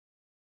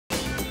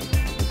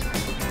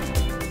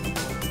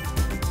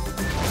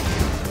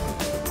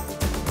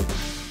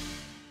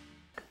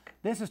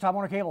This is Time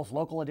Warner Cable's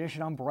Local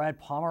Edition. I'm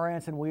Brad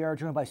Pomerance, and we are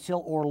joined by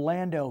Silvio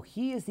Orlando.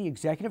 He is the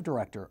Executive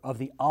Director of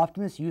the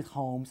Optimist Youth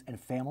Homes and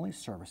Family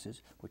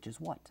Services, which is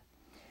what?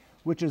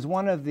 Which is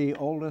one of the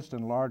oldest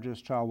and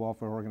largest child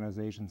welfare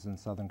organizations in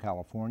Southern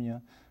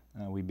California.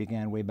 We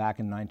began way back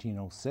in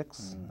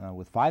 1906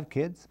 with 5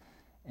 kids,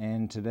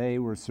 and today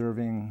we're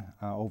serving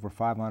over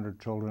 500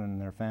 children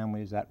and their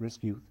families,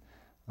 at-risk youth,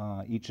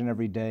 each and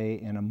every day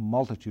in a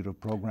multitude of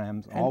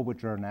programs, all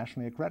which are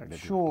nationally accredited.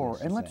 Sure,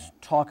 and let's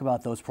talk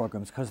about those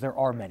programs because there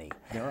are many.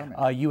 There are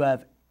many. You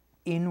have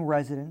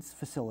in-residence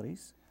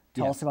facilities.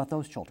 Tell us about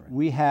those children.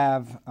 We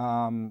have,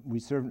 we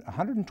serve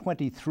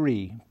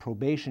 123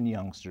 probation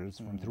youngsters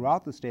from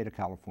throughout the state of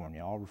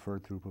California, all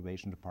referred through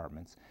probation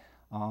departments.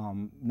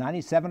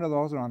 97 of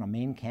those are on a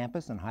main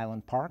campus in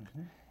Highland Park,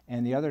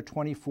 and the other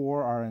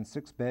 24 are in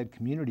 6-bed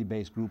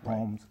community-based group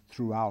homes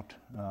throughout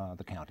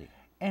the county.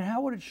 And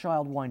how would a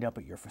child wind up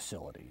at your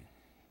facility?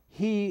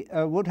 He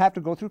would have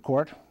to go through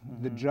court.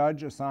 The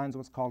judge assigns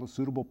what's called a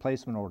suitable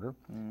placement order,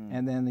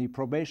 and then the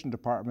probation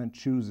department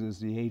chooses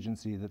the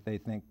agency that they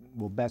think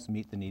will best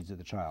meet the needs of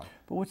the child.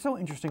 But what's so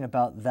interesting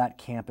about that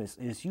campus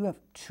is you have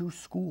 2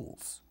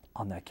 schools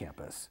on that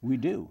campus. We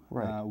do.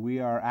 Right. We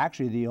are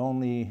actually the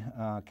only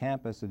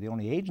campus or the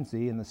only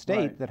agency in the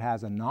state that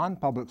has a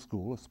non-public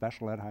school, a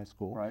special ed high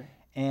school,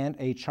 and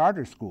a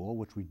charter school,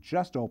 which we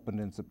just opened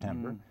in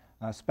September,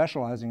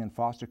 specializing in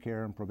foster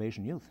care and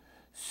probation youth.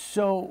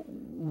 So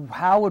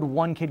how would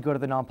one kid go to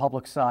the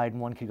non-public side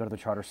and one kid go to the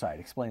charter side?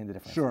 Explain the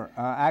difference. Sure.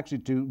 Actually,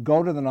 to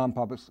go to the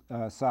non-public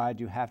side,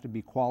 you have to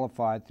be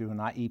qualified through an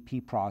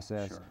IEP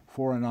process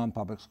for a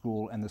non-public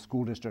school, and the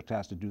school district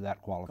has to do that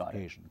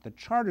qualification. The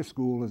charter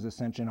school is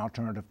essentially an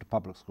alternative to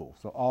public school,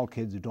 so all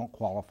kids who don't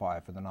qualify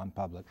for the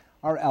non-public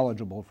are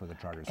eligible for the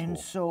charter school. And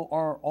so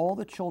are all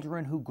the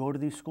children who go to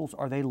these schools,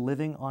 are they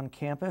living on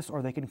campus,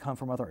 or they can come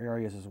from other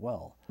areas as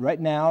well? Right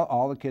now,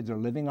 all the kids are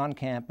living on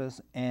campus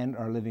and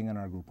are living in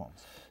our group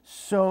homes.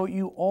 So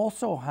you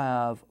also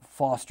have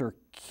foster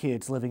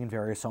kids living in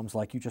various homes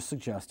like you just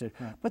suggested,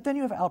 but then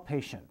you have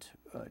outpatient.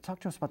 Talk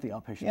to us about the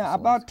outpatient Yeah,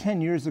 facilities. about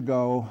 10 years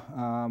ago,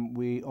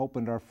 we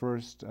opened our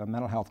first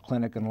mental health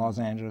clinic in Los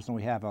Angeles, and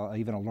we have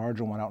even a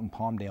larger one out in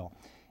Palmdale.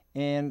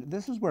 And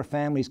this is where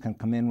families can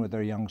come in with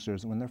their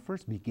youngsters when they're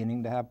first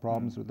beginning to have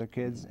problems with their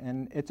kids,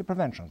 and it's a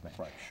prevention thing.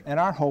 And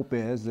our hope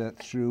is that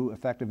through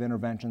effective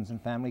interventions in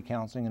family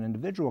counseling and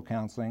individual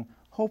counseling,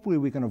 hopefully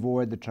we can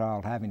avoid the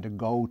child having to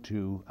go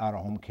to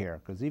out-of-home care,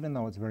 because even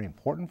though it's very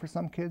important for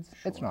some kids,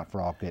 it's not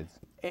for all kids.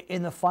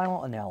 In the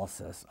final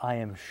analysis, I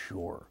am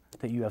sure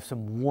that you have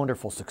some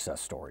wonderful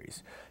success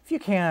stories. If you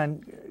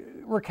can,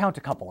 recount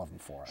a couple of them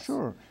for us.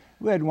 Sure.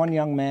 We had one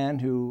young man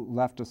who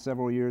left us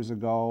several years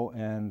ago,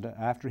 and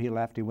after he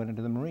left, he went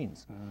into the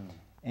Marines.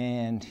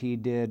 And he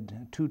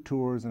did 2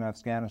 tours in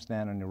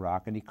Afghanistan and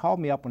Iraq, and he called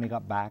me up when he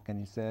got back and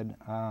he said,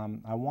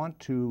 I want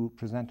to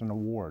present an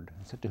award.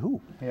 I said, to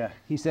who?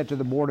 He said, to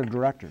the board of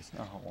directors.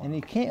 And he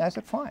came, I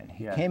said, fine.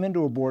 He came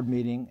into a board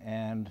meeting,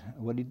 and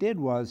what he did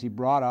was he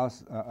brought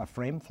us a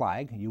framed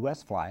flag, a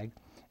U.S. flag,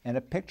 and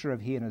a picture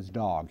of he and his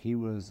dog. He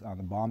was on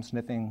the bomb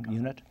sniffing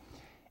unit.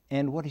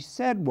 And what he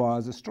said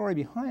was, the story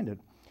behind it,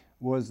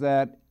 was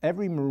that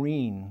every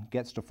Marine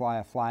gets to fly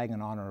a flag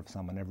in honor of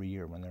someone every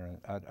year when they're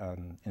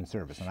in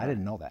service, and I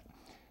didn't know that.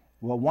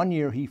 Well, one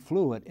year he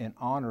flew it in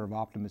honor of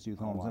Optimist Youth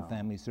Homes and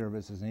Family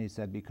Services, and he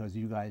said, because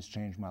you guys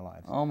changed my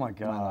life. Oh my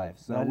God. My life.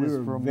 So that we is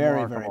were remarkable.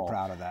 very, very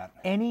proud of that.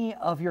 Any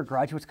of your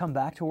graduates come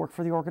back to work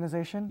for the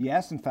organization?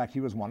 Yes, in fact, he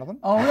was one of them.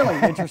 Oh, really?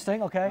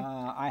 Interesting, okay.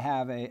 I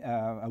have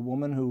a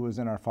woman who was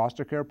in our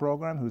foster care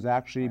program who's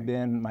actually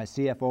been my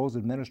CFO's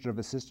administrative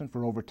assistant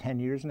for over 10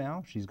 years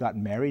now. She's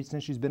gotten married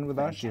since she's been with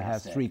us. She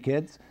has 3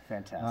 kids.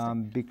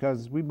 Fantastic.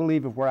 Because we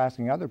believe if we're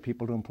asking other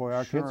people to employ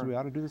our kids, we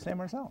ought to do the same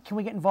ourselves. Can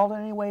we get involved in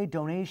any way?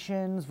 Donations,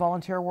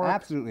 volunteer work?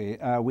 Absolutely.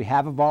 We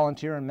have a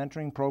volunteer and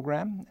mentoring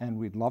program, and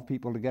we'd love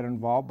people to get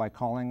involved by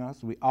calling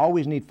us. We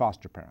always need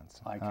foster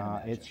parents. I can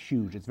imagine. It's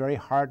huge. It's very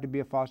hard to be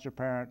a foster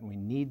parent. We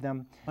need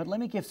them. But let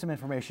me give some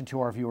information to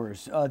our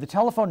viewers. The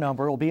telephone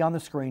number will be on the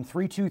screen,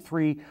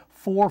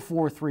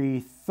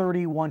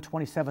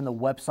 323-443-3127. The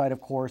website,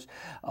 of course,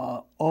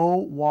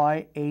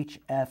 oyhfs.org.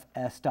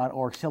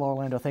 Silvio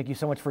Orlando, thank you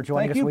so much for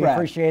joining us. Thank you, We Brad.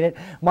 appreciate it.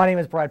 My name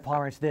is Brad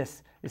Pomerance.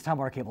 This is Time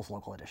Warner Cable's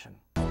Local Edition.